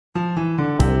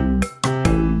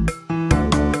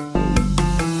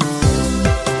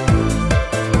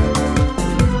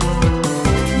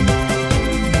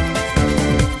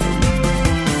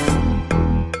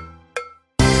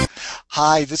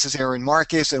Hi, this is Aaron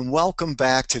Marcus, and welcome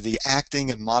back to the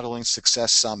Acting and Modeling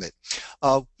Success Summit.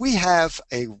 We have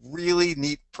a really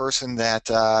neat person that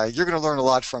you're going to learn a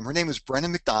lot from. Her name is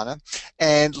Brenna McDonough,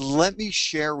 and let me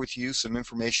share with you some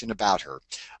information about her.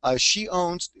 She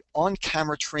owns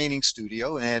On-Camera Training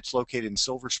Studio, and it's located in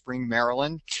Silver Spring,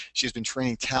 Maryland. She's been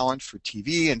training talent for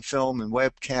TV and film and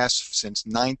webcasts since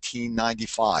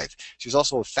 1995. She's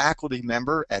also a faculty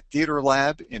member at Theater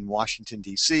Lab in Washington,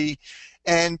 D.C.,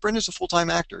 and Brenda's a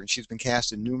full-time actor, and she's been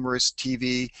cast in numerous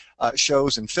TV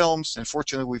shows and films, and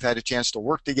fortunately we've had a chance to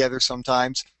work together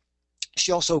sometimes.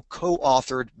 She also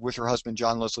co-authored with her husband,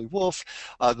 John Leslie Wolfe,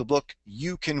 the book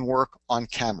You Can Work on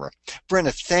Camera.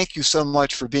 Brenna, thank you so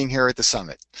much for being here at the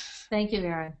summit. Thank you,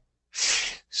 Aaron.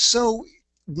 So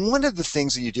one of the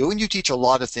things that you do, and you teach a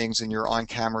lot of things in your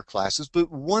on-camera classes,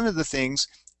 but one of the things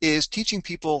is teaching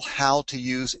people how to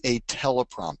use a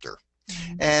teleprompter.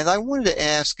 And I wanted to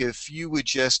ask if you would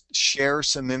just share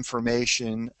some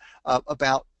information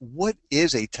about what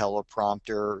is a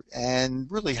teleprompter and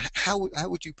really how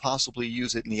would you possibly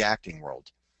use it in the acting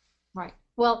world? Right.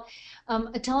 Well,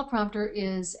 a teleprompter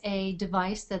is a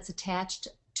device that's attached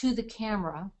to the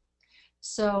camera.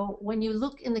 So when you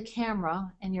look in the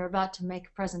camera and you're about to make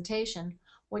a presentation,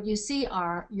 what you see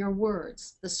are your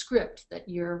words, the script that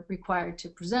you're required to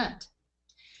present.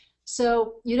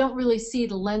 So you don't really see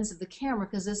the lens of the camera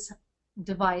because this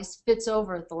device fits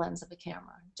over the lens of the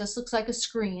camera. It just looks like a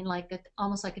screen,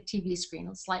 almost like a TV screen,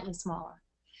 it's slightly smaller.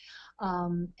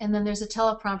 And then there's a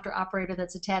teleprompter operator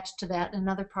that's attached to that in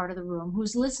another part of the room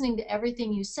who's listening to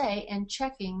everything you say and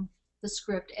checking the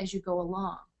script as you go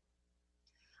along.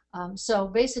 So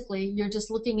basically, you're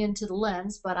just looking into the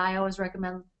lens, but I always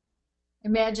recommend,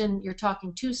 imagine you're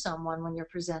talking to someone when you're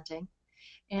presenting,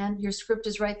 and your script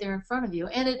is right there in front of you,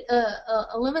 and it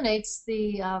eliminates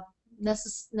the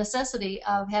necessity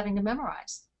of having to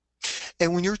memorize.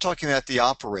 And when you're talking about the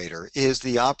operator, is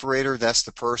the operator that's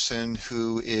the person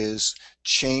who is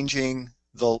changing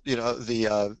the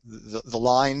the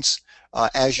lines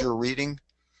as you're reading?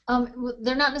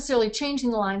 They're not necessarily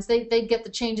changing the lines. They get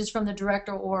the changes from the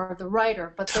director or the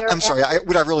writer, but they're. I'm sorry.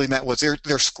 What I really meant was they're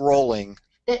scrolling.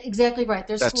 Exactly right.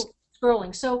 They're scrolling.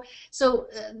 So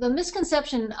the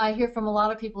misconception I hear from a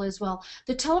lot of people is, well,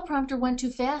 the teleprompter went too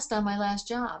fast on my last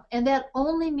job. And that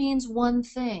only means one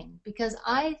thing, because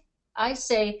I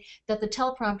say that the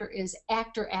teleprompter is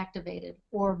actor activated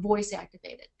or voice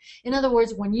activated. In other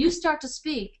words, when you start to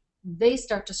speak, they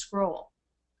start to scroll.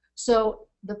 So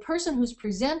the person who's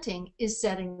presenting is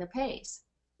setting the pace.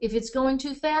 If it's going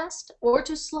too fast or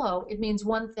too slow, it means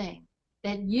one thing,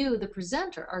 that you, the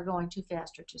presenter, are going too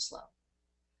fast or too slow.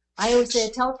 I always say a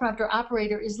teleprompter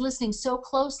operator is listening so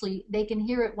closely they can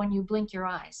hear it when you blink your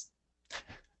eyes.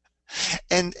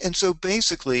 And so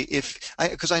basically,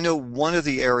 because I know one of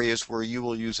the areas where you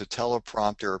will use a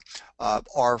teleprompter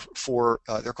are for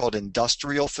they're called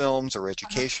industrial films or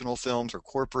educational films or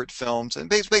corporate films, and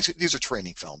basically these are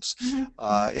training films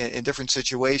in different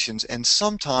situations. And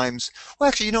sometimes, well,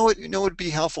 actually, you know what would be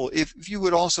helpful if you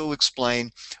would also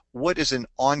explain what is an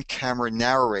on-camera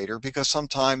narrator, because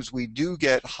sometimes we do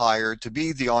get hired to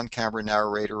be the on-camera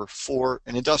narrator for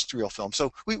an industrial film.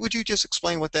 So would you just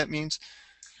explain what that means?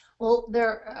 Well,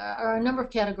 there are a number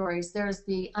of categories. There's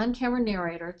the on-camera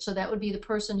narrator, so that would be the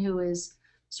person who is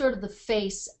sort of the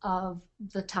face of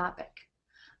the topic.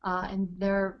 And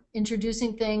they're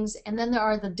introducing things. And then there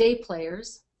are the day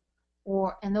players,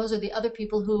 and those are the other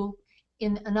people who,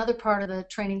 in another part of the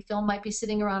training film, might be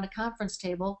sitting around a conference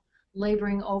table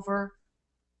laboring over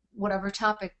whatever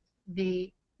topic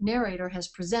the narrator has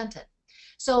presented.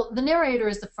 So the narrator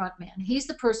is the front man. He's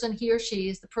the person, he or she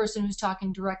is the person who's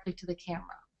talking directly to the camera.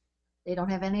 They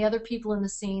don't have any other people in the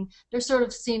scene. They're sort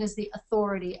of seen as the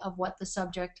authority of what the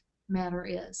subject matter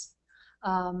is.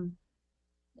 Well,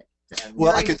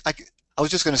 I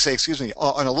was just going to say, excuse me,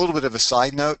 on a little bit of a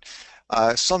side note,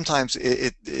 sometimes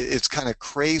it's kind of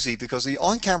crazy because the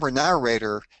on-camera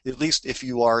narrator, at least if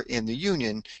you are in the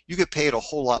union, you get paid a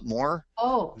whole lot more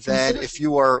than if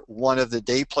you are one of the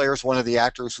day players, one of the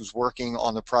actors who's working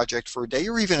on the project for a day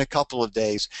or even a couple of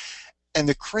days. And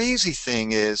the crazy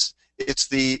thing is, it's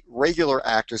the regular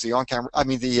actors, the on-camera,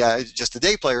 just the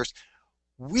day players.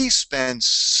 We spend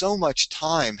so much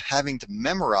time having to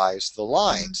memorize the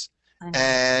lines,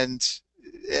 and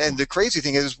the crazy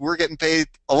thing is we're getting paid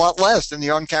a lot less than the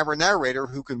on-camera narrator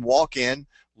who can walk in,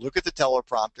 look at the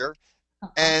teleprompter,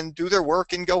 and do their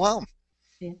work and go home.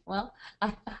 Yeah, well,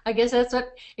 I, I guess that's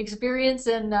what experience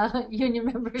and union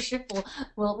membership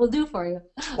will do for you.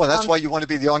 Well, that's Um, why you want to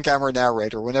be the on-camera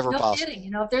narrator whenever no possible.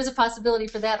 kidding. If there's a possibility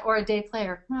for that or a day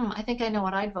player, I think I know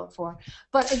what I'd vote for.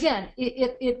 But again,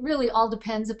 it really all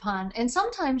depends upon, and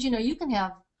sometimes, you can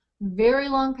have very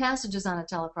long passages on a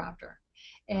teleprompter.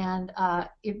 And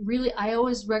I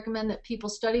always recommend that people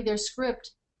study their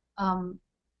script, um,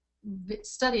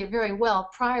 study it very well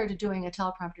prior to doing a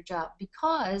teleprompter job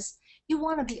because you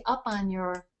want to be up on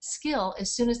your skill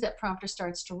as soon as that prompter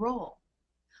starts to roll.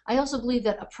 I also believe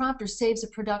that a prompter saves a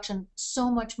production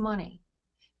so much money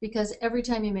because every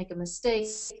time you make a mistake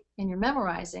and you're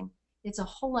memorizing, it's a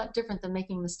whole lot different than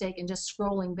making a mistake and just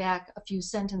scrolling back a few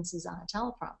sentences on a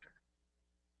teleprompter.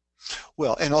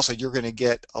 Well, and also you're going to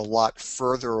get a lot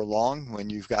further along when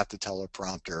you've got the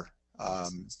teleprompter.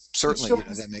 It Certainly,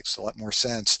 shortens that makes a lot more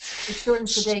sense. it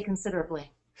shortens the day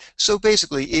considerably. So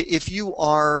basically, if you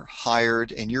are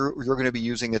hired and you're going to be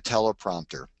using a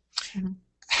teleprompter, Mhm.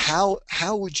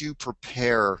 how would you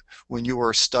prepare when you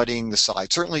are studying the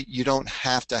side? Certainly, you don't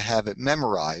have to have it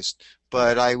memorized, Right.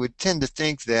 but I would tend to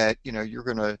think that, you're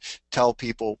going to tell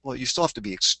people, well, you still have to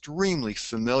be extremely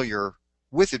familiar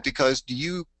with it because do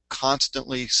you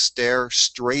constantly stare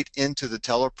straight into the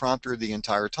teleprompter the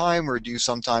entire time, or do you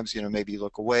sometimes, maybe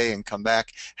look away and come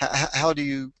back? How do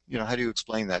you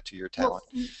explain that to your Well,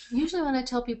 talent? usually when I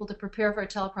tell people to prepare for a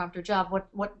teleprompter job,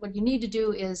 what you need to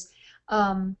do is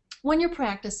when you're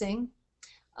practicing,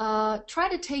 try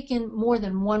to take in more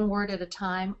than one word at a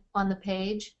time on the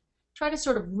page. Try to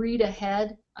sort of read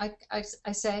ahead,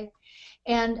 I say.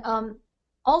 And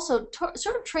also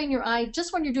sort of train your eye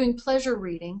just when you're doing pleasure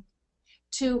reading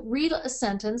to read a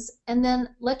sentence and then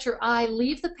let your eye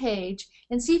leave the page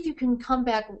and see if you can come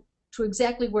back to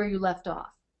exactly where you left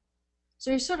off. So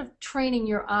you're sort of training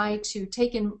your eye to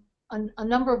take in a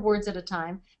number of words at a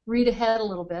time, read ahead a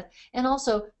little bit, and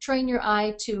also train your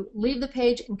eye to leave the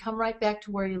page and come right back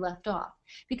to where you left off.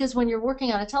 Because when you're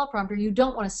working on a teleprompter, you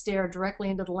don't want to stare directly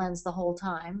into the lens the whole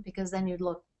time because then you'd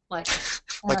look like an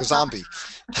Like a automaton. zombie.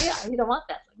 Yeah, you don't want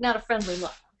that. Not a friendly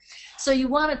look. So you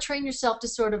want to train yourself to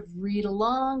sort of read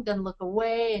along, then look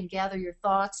away and gather your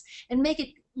thoughts and make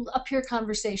it appear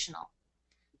conversational.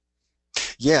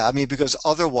 Yeah, I mean, because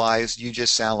otherwise you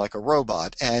just sound like a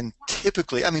robot. And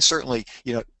typically, I mean, certainly,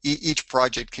 each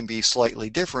project can be slightly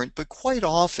different, but quite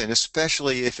often,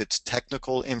 especially if it's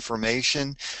technical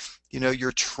information, you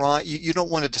don't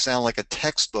want it to sound like a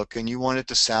textbook and you want it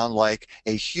to sound like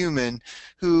a human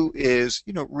who is,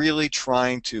 really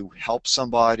trying to help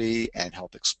somebody and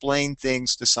help explain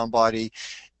things to somebody,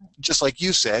 just like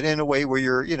you said, in a way where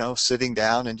you're, sitting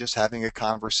down and just having a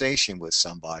conversation with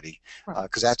somebody, Right.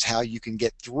 because that's how you can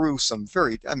get through some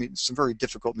very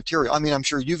difficult material. I mean, I'm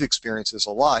sure you've experienced this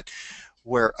a lot,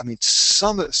 where, I mean,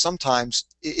 sometimes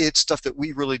it's stuff that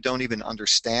we really don't even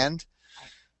understand.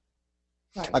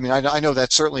 Right. I mean, I know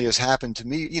that certainly has happened to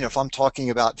me. If I'm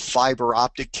talking about fiber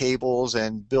optic cables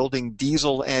and building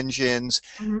diesel engines,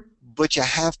 Mhm. but you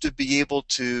have to be able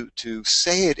to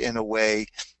say it in a way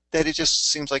that it just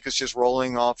seems like it's just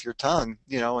rolling off your tongue,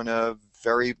 in a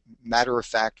very matter of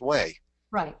fact way.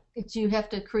 Right. You have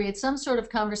to create some sort of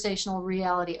conversational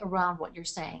reality around what you're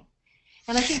saying.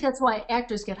 And I think that's why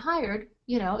actors get hired.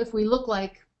 If we look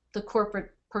like the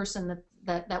corporate person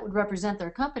that would represent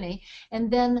their company, and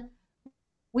then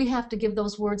we have to give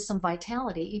those words some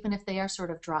vitality, even if they are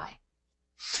sort of dry.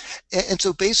 And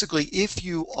so basically, if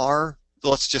you are,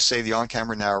 let's just say, the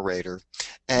on-camera narrator,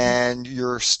 Mhm. and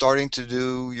you're starting to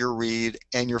do your read,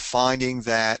 and you're finding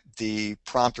that the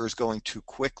prompter is going too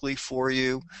quickly for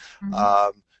you,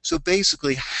 Mhm. so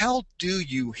basically, how do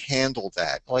you handle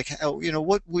that? Like,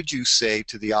 what would you say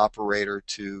to the operator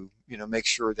to, make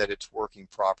sure that it's working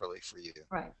properly for you?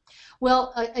 Right.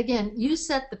 Well, again, you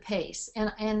set the pace,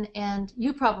 and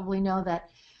you probably know that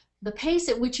the pace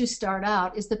at which you start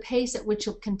out is the pace at which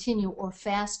you'll continue or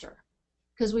faster,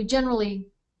 because we generally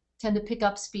tend to pick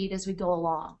up speed as we go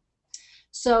along.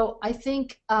 So I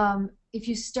think if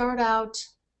you start out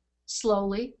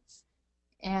slowly,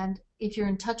 and if you're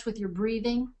in touch with your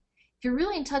breathing, if you're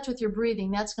really in touch with your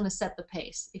breathing, that's going to set the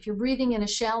pace. If you're breathing in a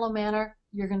shallow manner,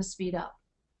 you're going to speed up.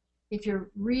 If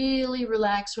you're really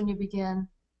relaxed when you begin,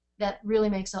 that really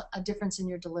makes a difference in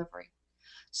your delivery.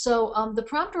 So the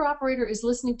prompter operator is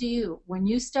listening to you. When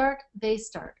you start, they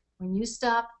start. When you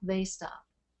stop, they stop.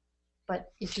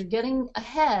 But if you're getting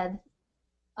ahead,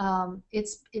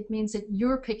 it means that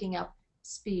you're picking up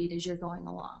speed as you're going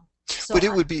along. So But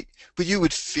it would be, but you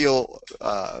would feel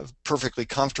perfectly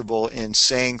comfortable in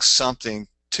saying something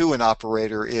to an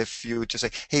operator if you just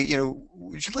say, hey,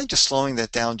 would you mind just slowing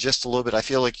that down just a little bit? I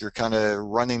feel like you're kind of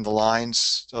running the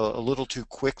lines a little too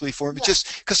quickly for me. Yeah,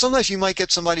 Just because sometimes you might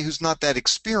get somebody who's not that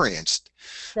experienced,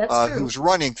 that's true. who's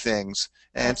running things,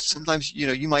 and That's true. sometimes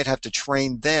you might have to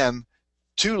train them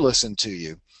to listen to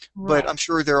you. But Right. I'm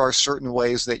sure there are certain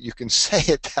ways that you can say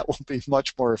it that will be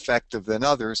much more effective than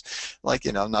others, like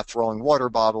not throwing water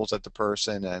bottles at the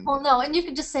person and Well, no, and you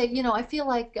can just say, I feel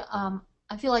like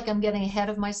I'm getting ahead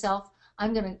of myself.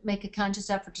 I'm going to make a conscious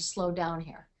effort to slow down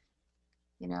here,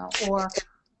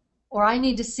 or I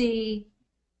need to see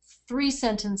three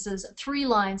sentences, three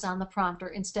lines on the prompter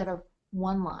instead of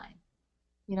one line.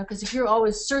 Because if you're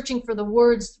always searching for the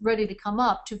words ready to come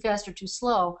up too fast or too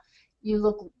slow, you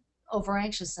look over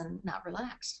anxious and not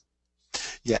relaxed.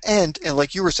 yeah, and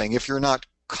like you were saying, if you're not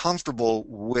comfortable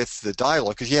with the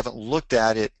dialogue because you haven't looked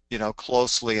at it,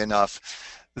 closely enough,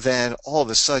 then all of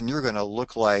a sudden you're going to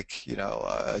look like,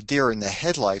 a deer in the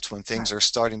headlights when things Right. are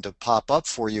starting to pop up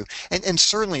for you. And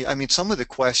certainly, I mean, some of the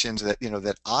questions that,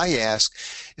 that I ask,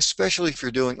 especially if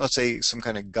you're doing, let's say, some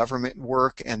kind of government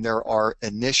work and there are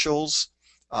initials,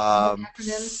 Oh,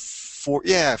 acronyms?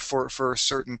 for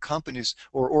certain companies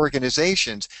or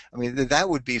organizations. I mean, that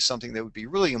would be something that would be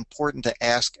really important to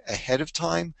ask ahead of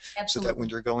time so that when Absolutely.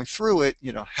 you're going through it,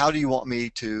 how do you want me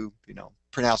to,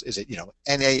 pronounce, is it,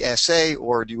 NASA,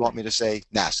 or do you want Right. me to say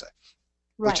NASA?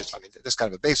 Which is, Right. I mean, that's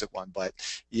kind of a basic one, but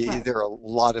Right. there are a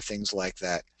lot of things like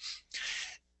that.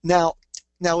 Now,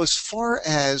 now, as far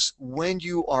as when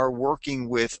you are working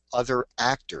with other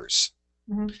actors,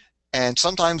 Hmm. and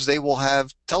sometimes they will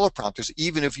have teleprompters,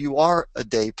 even if you are a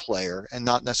day player and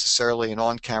not necessarily an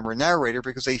on-camera narrator,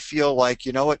 because they feel like,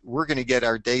 you know what, we're going to get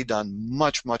our day done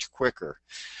much, much quicker.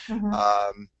 Hmm.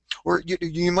 Um, or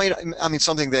you might, I mean,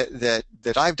 something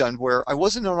that I've done where I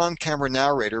wasn't an on-camera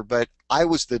narrator, but I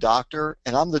was the doctor,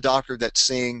 and I'm the doctor that's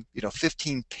seeing,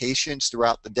 15 patients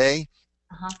throughout the day,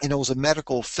 Uh-huh. and it was a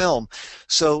medical film.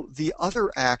 So the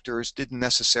other actors didn't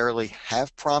necessarily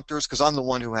have prompters because I'm the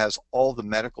one who has all the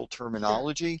medical Sure.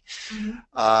 terminology. Hmm.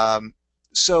 Um,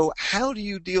 so how do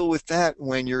you deal with that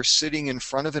when you're sitting in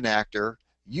front of an actor?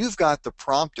 You've got the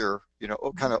prompter,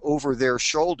 kind of over their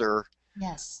shoulder.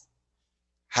 Yes.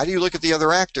 How do you look at the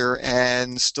other actor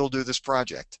and still do this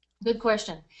project? Good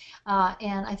question.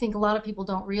 And I think a lot of people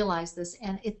don't realize this,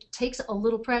 and it takes a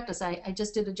little practice. I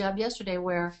just did a job yesterday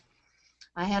where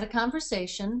I had a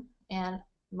conversation, and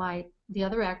the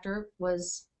other actor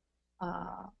was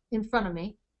in front of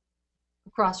me,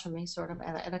 across from me, sort of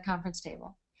at a conference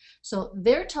table. So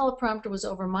their teleprompter was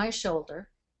over my shoulder,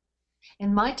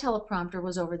 and my teleprompter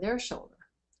was over their shoulder.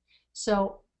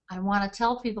 So I want to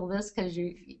tell people this because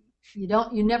you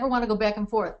never want to go back and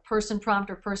forth, person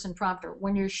prompter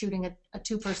when you're shooting a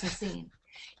two-person scene.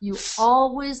 You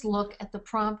always look at the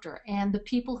prompter, and the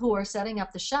people who are setting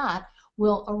up the shot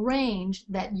will arrange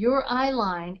that your eye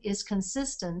line is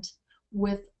consistent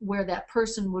with where that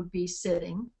person would be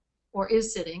sitting or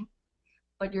is sitting,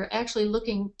 but you're actually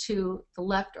looking to the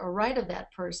left or right of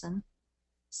that person.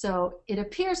 So it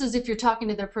appears as if you're talking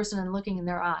to their person and looking in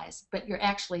their eyes, but you're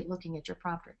actually looking at your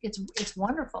prompter. It's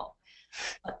wonderful.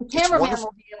 But the It's cameraman wonderful.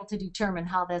 will be able to determine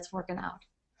how that's working out.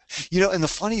 And the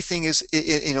funny thing is,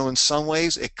 in some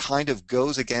ways, it kind of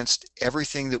goes against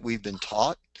everything that we've been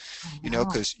taught, I know.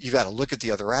 because you got to look at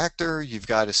the other actor, you've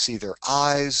got to see their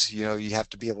eyes, you have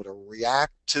to be able to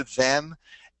react to them.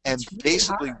 And It's really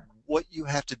basically, hard. what you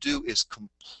have to do is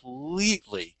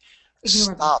completely Ignore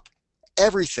them. stop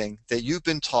everything that you've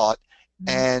been taught Mhm.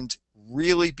 and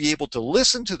really be able to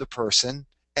listen to the person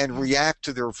and Yes, react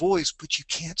to their voice, but you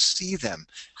can't see them.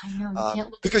 I know. You can't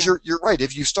look at Because them. you're right.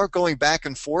 If you start going back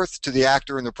and forth to the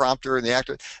actor and the prompter and the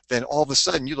actor, then all of a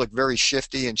sudden you look very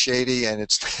shifty and shady, and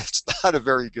it's it's not a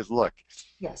very good look.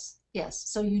 Yes, yes.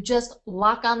 So you just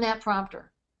lock on that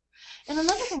prompter. And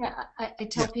another thing I Yeah.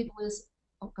 tell people is,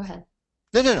 oh, go ahead.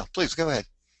 No, no, no. Please go ahead.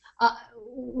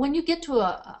 When you get to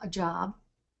a job,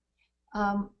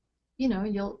 um,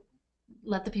 you'll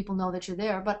let the people know that you're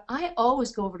there. But I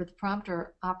always go over to the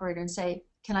prompter operator and say,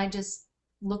 can I just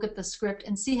look at the script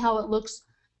and see how it looks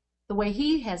the way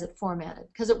he has it formatted?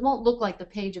 Because it won't look like the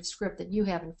page of script that you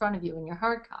have in front of you in your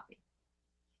hard copy.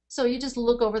 So you just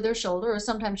look over their shoulder, or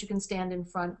sometimes you can stand in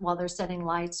front while they're setting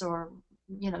lights or,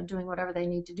 doing whatever they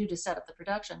need to do to set up the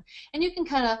production. And you can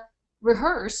kind of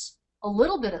rehearse a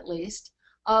little bit at least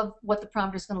of what the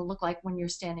prompter is going to look like when you're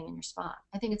standing in your spot.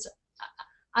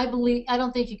 I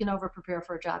don't think you can over prepare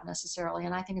for a job necessarily.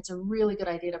 And I think it's a really good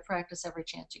idea to practice every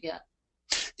chance you get.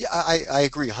 Yeah, I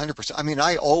agree 100%. I mean,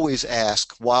 I always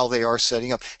ask while they are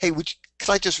setting up, hey,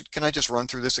 can I just run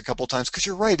through this a couple times? Because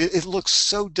you're right, it looks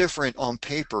so different on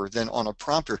paper than on a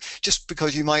prompter, just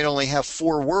because you might only have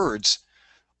 4 words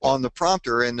Yep. on the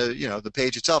prompter, and the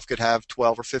page itself could have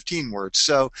 12 or 15 words.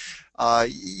 So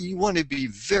you want to be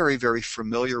very, very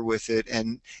familiar with it,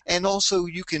 and also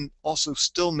you can also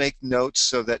still make notes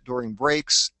so that during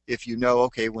breaks, if you know,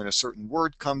 okay, when a certain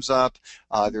word comes up,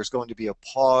 there's going to be a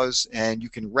pause, and you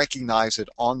can recognize it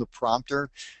on the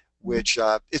prompter, Mhm. which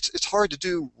it's hard to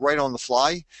do right on the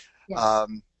fly. Yes.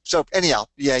 So anyhow,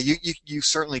 yeah, you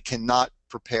certainly cannot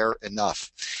prepare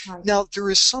enough. Right. Now, there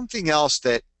is something else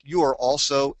that you are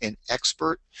also an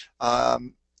expert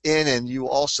um, in, and you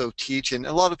also teach, and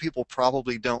a lot of people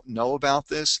probably don't know about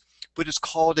this, but it's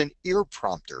called an ear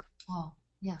prompter. Oh,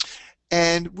 yeah.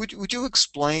 And would you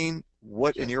explain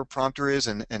what an Sure. ear prompter is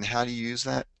and how do you use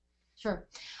that? Sure.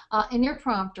 And your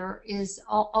prompter is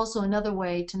also another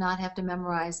way to not have to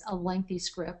memorize a lengthy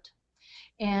script.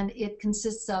 And it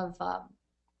consists of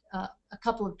a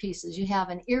couple of pieces. You have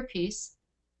an earpiece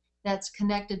that's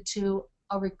connected to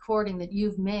a recording that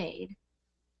you've made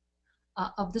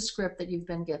of the script that you've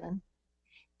been given.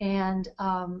 And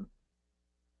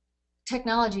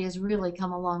technology has really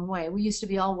come a long way. We used to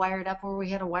be all wired up where we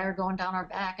had a wire going down our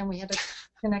back and we had to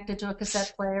connect it to a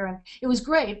cassette player, and it was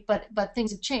great, but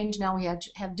things have changed. Now we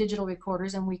have digital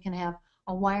recorders, and we can have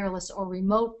a wireless or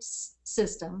remote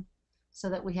system so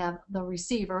that we have the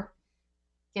receiver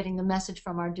getting the message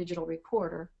from our digital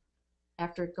recorder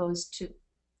after it goes to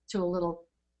a little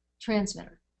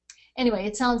transmitter. Anyway,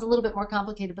 it sounds a little bit more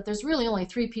complicated, but there's really only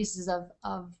 3 pieces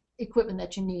of equipment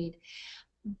that you need.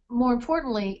 More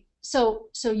importantly, so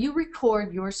you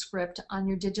record your script on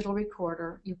your digital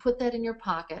recorder, you put that in your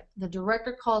pocket, the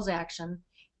director calls action,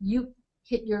 you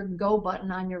hit your go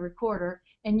button on your recorder,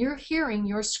 and you're hearing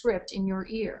your script in your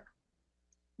ear.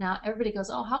 Now everybody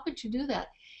goes, oh, how could you do that?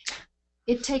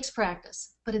 It takes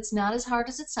practice, but it's not as hard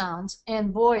as it sounds,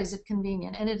 and boy, is it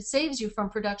convenient. And it saves you from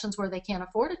productions where they can't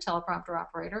afford a teleprompter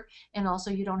operator, and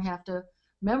also you don't have to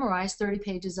memorize 30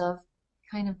 pages of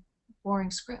kind of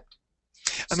boring script.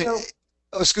 I mean, So,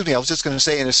 oh, excuse me, I was just going to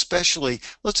say, and especially,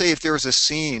 let's say if there was a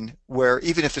scene where,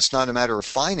 even if it's not a matter of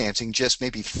financing, just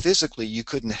maybe physically you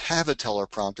couldn't have a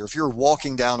teleprompter. If you're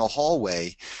walking down a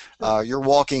hallway, sure, you're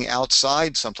walking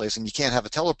outside someplace and you can't have a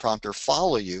teleprompter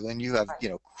follow you, and you have,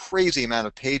 right, crazy amount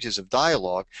of pages of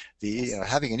dialogue, yes.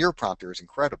 having an ear prompter is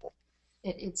incredible.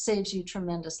 It saves you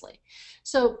tremendously.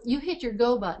 So you hit your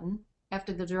go button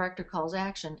after the director calls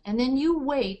action, and then you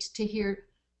wait to hear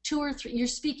 2 or 3, you're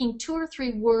speaking 2 or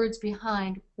 3 words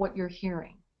behind what you're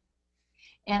hearing.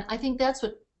 And I think that's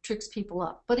what tricks people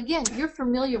up. But again, you're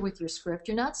familiar with your script.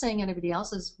 You're not saying anybody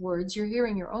else's words. You're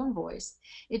hearing your own voice.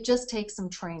 It just takes some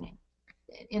training.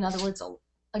 In other words,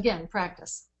 again,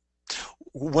 practice.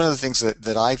 One of the things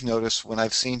that I've noticed when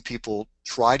I've seen people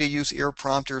try to use ear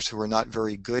prompters who are not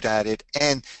very good at it,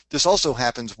 and this also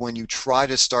happens when you try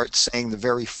to start saying the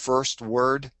very first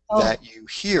word Oh, that you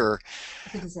hear,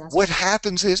 it's a what disaster.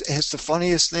 happens is, it's the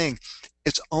funniest thing.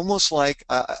 It's almost like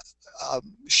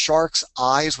sharks'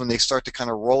 eyes when they start to kind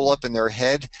of roll up in their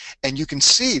head, and you can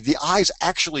see the eyes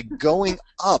actually going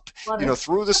up, Flutter.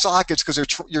 through the sockets because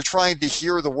you're trying to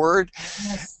hear the word.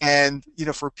 Yes. And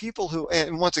for people who,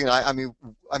 and once again, I mean,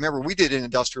 I remember we did an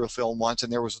industrial film once,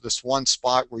 and there was this one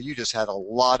spot where you just had a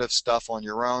lot of stuff on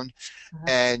your own, Uh-huh.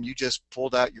 and you just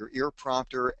pulled out your ear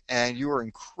prompter, and you were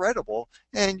incredible.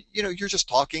 And you're just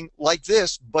talking like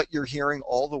this, but you're hearing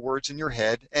all the words in your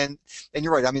head. And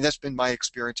you're right. I mean, that's been my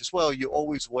experience as well. You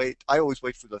always wait. I always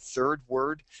wait for the third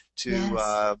word to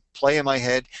Yes. play in my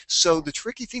head. So the Yes.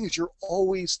 tricky thing is you're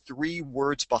always 3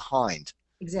 words behind.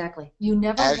 Exactly. You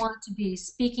never As want to be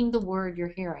speaking the word you're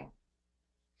hearing.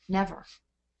 Never.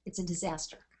 It's a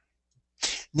disaster.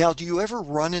 Now, do you ever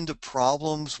run into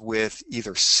problems with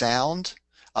either sound,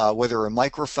 whether a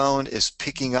microphone is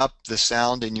picking up the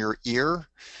sound in your ear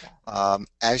Yeah.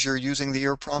 as you're using the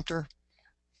ear prompter?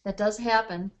 That does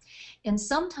happen. And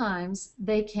sometimes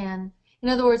they can, in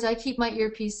other words, I keep my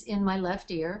earpiece in my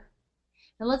left ear.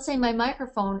 And let's say my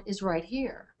microphone is right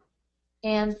here.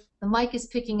 And the mic is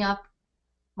picking up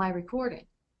my recording.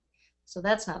 So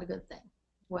that's not a good thing.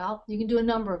 Well, you can do a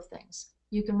number of things.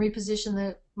 You can reposition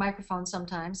the microphone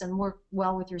sometimes and work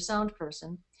well with your sound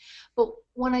person. But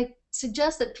when I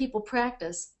suggest that people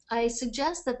practice, I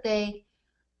suggest that they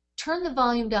turn the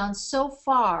volume down so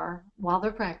far while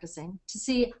they're practicing to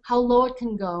see how low it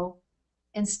can go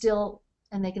and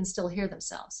they can still hear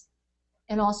themselves.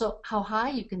 And also how high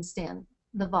you can stand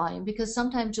the volume, because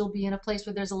sometimes you'll be in a place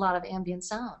where there's a lot of ambient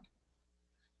sound.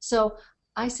 So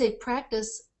I say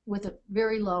practice with it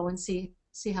very low and see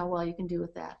see how well you can do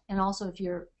with that. And also if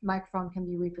your microphone can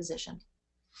be repositioned.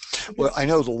 Well, Because, I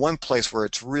know the one place where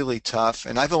it's really tough,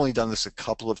 and I've only done this a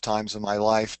couple of times in my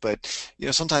life, but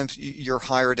sometimes you're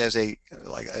hired as a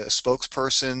like a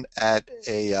spokesperson at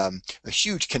a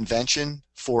huge convention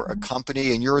for a Mhm.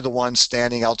 company, and you're the one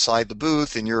standing outside the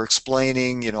booth, and you're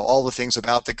explaining, all the things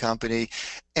about the company,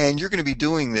 and you're going to be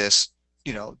doing this,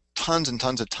 tons and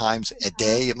tons of times a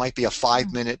day. It might be a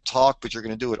 5 minute talk, but you're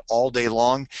going to do it all day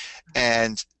long,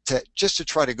 and just to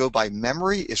try to go by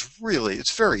memory it's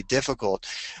very difficult.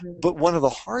 Really. But one of the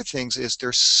hard things is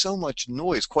there's so much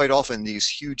noise, quite often these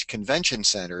huge convention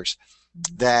centers,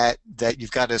 Mhm. that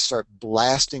you've got to start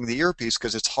blasting the earpiece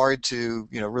because it's hard to,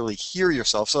 really hear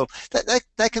yourself. So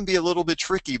that can be a little bit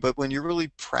tricky, but when you really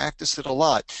practice it a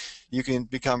lot, you can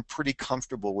become pretty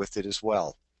comfortable with it as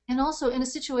well. And also in a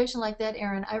situation like that,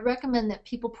 Aaron, I recommend that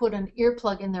people put an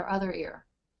earplug in their other ear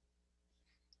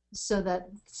so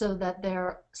that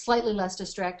they're slightly less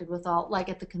distracted with all, like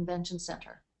at the convention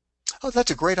center. Oh,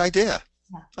 that's a great idea.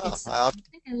 Yeah, Oh, it's I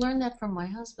think I learned that from my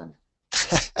husband.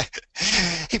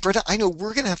 Hey, Britta, I know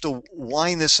we're going to have to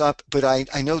wind this up, but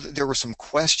I know that there were some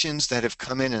questions that have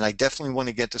come in, and I definitely want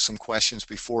to get to some questions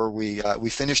before we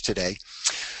finish today.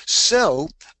 So,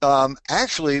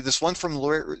 actually, this one from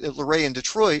Lorraine in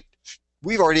Detroit,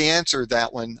 we've already answered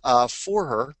that one for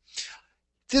her.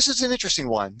 This is an interesting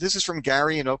one. This is from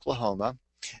Gary in Oklahoma,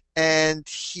 and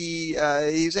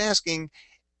he's asking,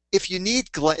 if you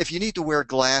need to wear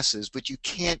glasses but you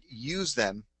can't use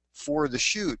them for the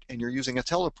shoot and you're using a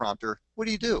teleprompter, what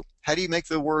do you do? How do you make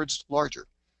the words larger?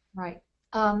 Right.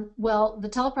 Well, the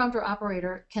teleprompter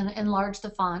operator can enlarge the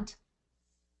font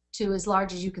to as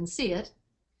large as you can see it.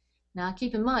 Now,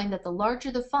 keep in mind that the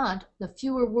larger the font, the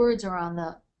fewer words are on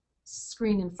the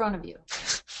screen in front of you.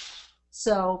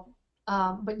 So,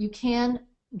 but you can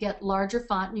get larger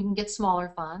font, you can get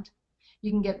smaller font,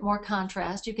 you can get more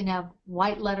contrast, you can have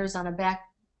white letters on a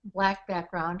black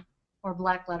background or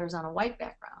black letters on a white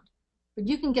background. But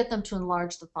you can get them to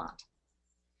enlarge the font.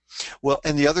 Well,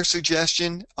 and the other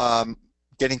suggestion,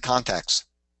 getting contacts.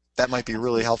 That might be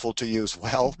really Absolutely. helpful to you as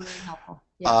well. It's very helpful.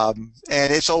 Yeah.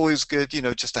 And it's always good,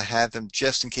 just to have them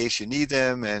just in case you need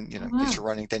them and, in case Hmm. you're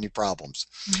running into any problems.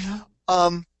 Hmm.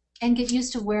 Um, And get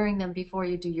used to wearing them before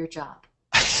you do your job.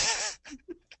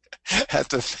 at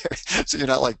the so you're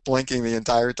not like blinking the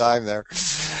entire time there.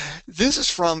 This is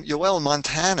from Yoel in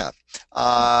Montana.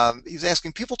 He's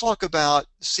asking, people talk about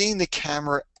seeing the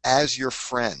camera as your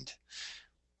friend.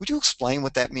 Would you explain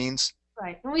what that means?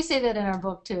 Right. And we say that in our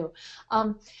book too.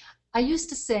 Um, I used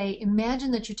to say,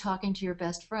 imagine that you're talking to your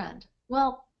best friend.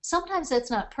 Well, sometimes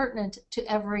that's not pertinent to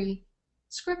every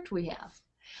script we have.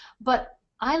 But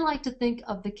I like to think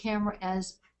of the camera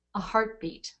as a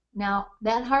heartbeat. Now,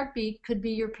 that heartbeat could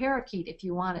be your parakeet if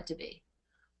you want it to be,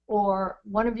 or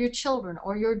one of your children,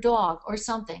 or your dog, or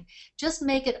something. Just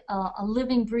make it a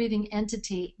living, breathing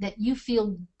entity that you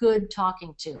feel good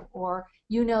talking to, or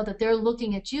you know that they're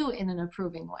looking at you in an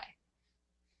approving way.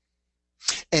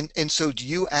 And so do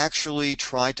you actually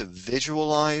try to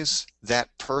visualize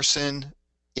that person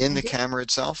in I the do. camera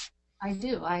itself? I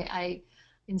do.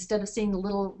 Instead of seeing the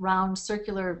little round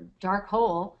circular dark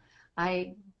hole,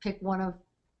 I pick one of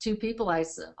two people.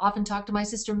 Often talk to my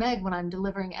sister Meg when I'm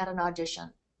delivering at an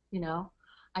audition. You know,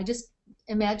 I just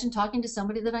imagine talking to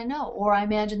somebody that I know, or I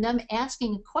imagine them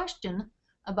asking a question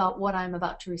about what I'm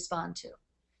about to respond to,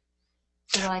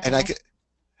 so that I And can I answer.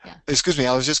 Yeah, excuse me,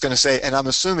 I was just going to say, and I'm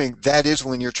assuming that is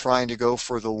when you're trying to go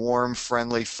for the warm,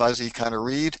 friendly, fuzzy kind of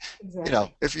read.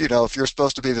 exactly. If you're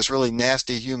supposed to be this really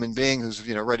nasty human being who's,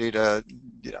 ready to,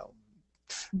 you know,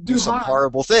 do Do some harm.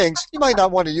 horrible things, you might not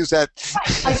want to use that.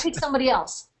 Right. I pick somebody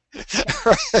else. Yeah,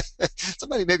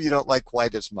 Somebody maybe you don't like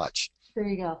quite as much. there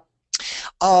you go.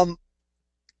 Um,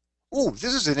 oh,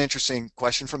 this is an interesting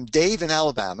question from Dave in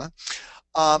Alabama.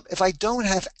 If I don't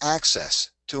have access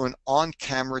to an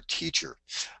on-camera teacher,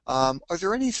 are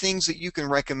there any things that you can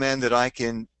recommend that I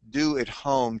can do at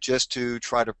home just to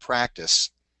try to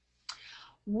practice?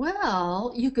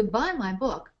 Well, you could buy my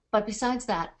book, but besides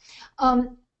that,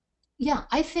 um, yeah,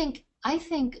 I think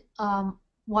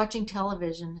watching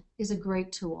television is a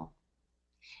great tool,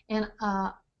 and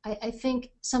I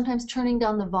think sometimes turning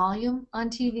down the volume on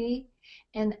TV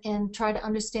and try to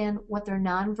understand what their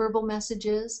nonverbal message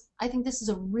is. I think this is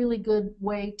a really good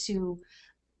way to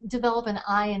develop an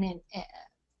eye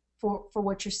for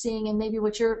what you're seeing and maybe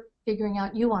what you're figuring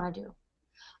out you want to do.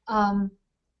 Um,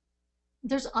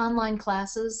 there's online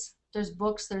classes, there's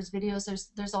books, there's videos,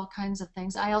 there's all kinds of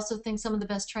things. I also think some of the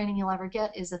best training you'll ever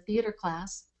get is a theater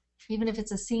class, even if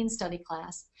it's a scene study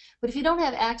class. But if you don't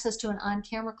have access to an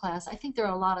on-camera class, I think there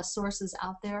are a lot of sources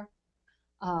out there.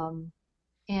 Um,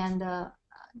 and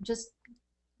just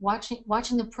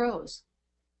watching the pros,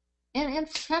 and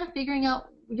kind of figuring out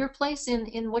your place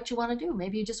in what you want to do.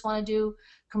 Maybe you just want to do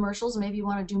commercials, maybe you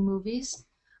want to do movies,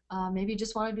 maybe you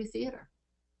just want to do theater.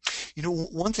 You know,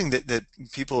 one thing that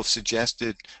people have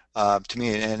suggested to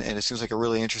me, and it seems like a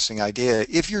really interesting idea,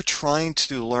 if you're trying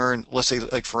to learn, let's say,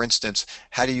 like for instance,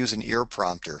 how to use an ear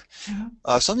prompter, Hmm.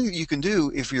 something that you can do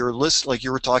if you're like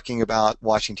you were talking about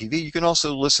watching TV, you can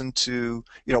also listen to,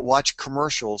 watch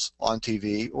commercials on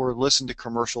TV or listen to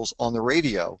commercials on the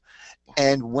radio. Yeah.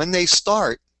 And when they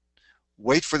start,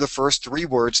 wait for the first three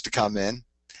words to come in,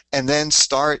 and then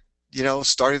start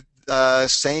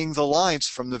saying the lines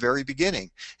from the very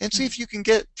beginning, and see Right. if you can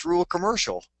get through a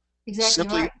commercial Exactly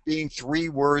simply right. being three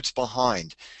words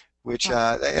behind, which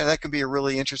Right. and that can be a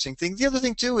really interesting thing. The other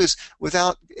thing too is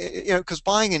without, because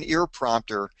buying an ear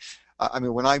prompter, I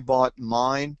mean, when I bought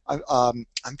mine, I'm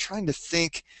trying to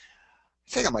think.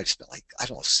 I think I might have spent like, I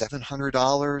don't know,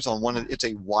 $700 on one. Yeah. It's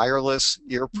a wireless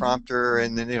ear Hmm. prompter,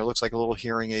 and then it looks like a little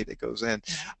hearing aid that goes in.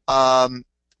 Right. Um,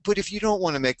 but if you don't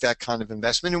want to make that kind of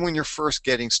investment, and when you're first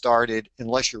getting started,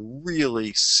 unless you're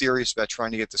really serious about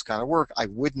trying to get this kind of work, I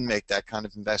wouldn't make that kind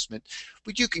of investment.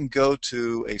 But you can go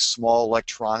to a small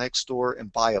electronics store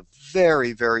and buy a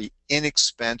very, very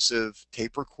inexpensive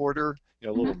tape recorder, a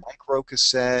little Hmm. micro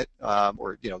cassette,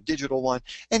 or digital one.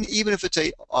 And even if it's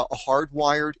a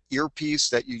hardwired earpiece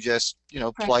that you just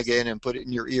plug Practice. in and put it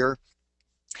in your ear,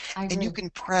 I and agree. you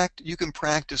can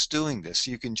practice doing this.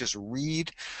 You can just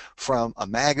read from a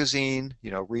magazine,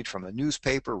 read from a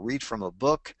newspaper, read from a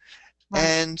book, Right.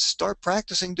 and start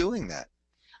practicing doing that.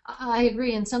 I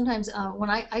agree. And sometimes when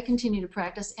I continue to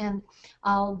practice, and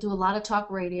I'll do a lot of talk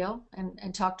radio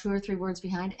and talk two or three words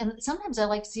behind. And sometimes I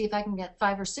like to see if I can get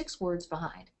five or six words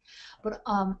behind. But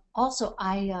also,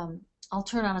 I'll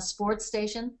turn on a sports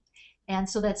station. And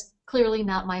so that's clearly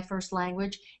not my first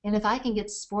language. And if I can get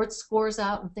sports scores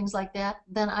out and things like that,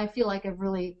 then I feel like I've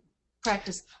really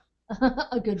practiced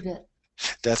a good bit.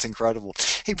 That's incredible.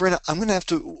 Hey, Brenna, I'm going to have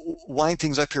to wind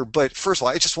things up here, but first of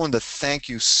all, I just wanted to thank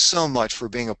you so much for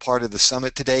being a part of the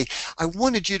summit today.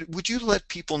 Would you let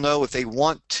people know if they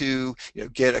want to,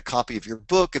 get a copy of your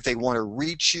book, if they want to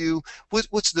reach you,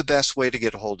 what's the best way to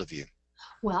get a hold of you?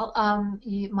 Well,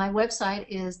 my website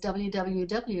is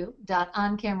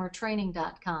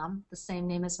www.oncameratraining.com, the same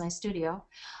name as my studio.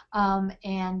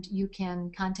 And you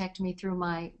can contact me through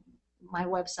my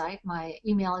website. My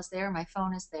email is there, my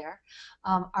phone is there.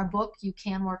 Our book, You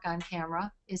Can Work on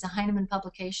Camera, is a Heinemann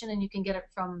publication, and you can get it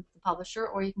from the publisher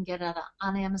or you can get it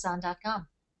on Amazon.com.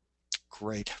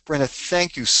 Great. Brenna,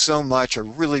 thank you so much. I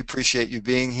really appreciate you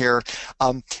being here.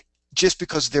 Um, just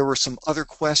because there were some other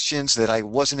questions that I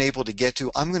wasn't able to get to,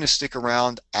 I'm going to stick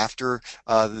around after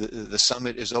the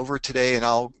summit is over today, and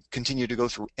I'll continue to go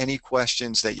through any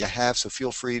questions that you have. So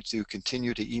feel free to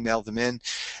continue to email them in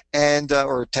and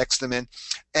or text them in.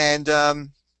 And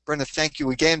Brenna, thank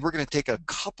you again. We're going to take a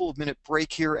couple of minute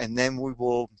break here, and then we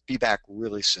will be back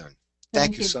really soon. Thank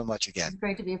Thank you you. so much again. It's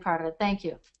great to be a part of it. Thank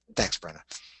you. Thanks, Brenna.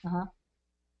 Uh-huh.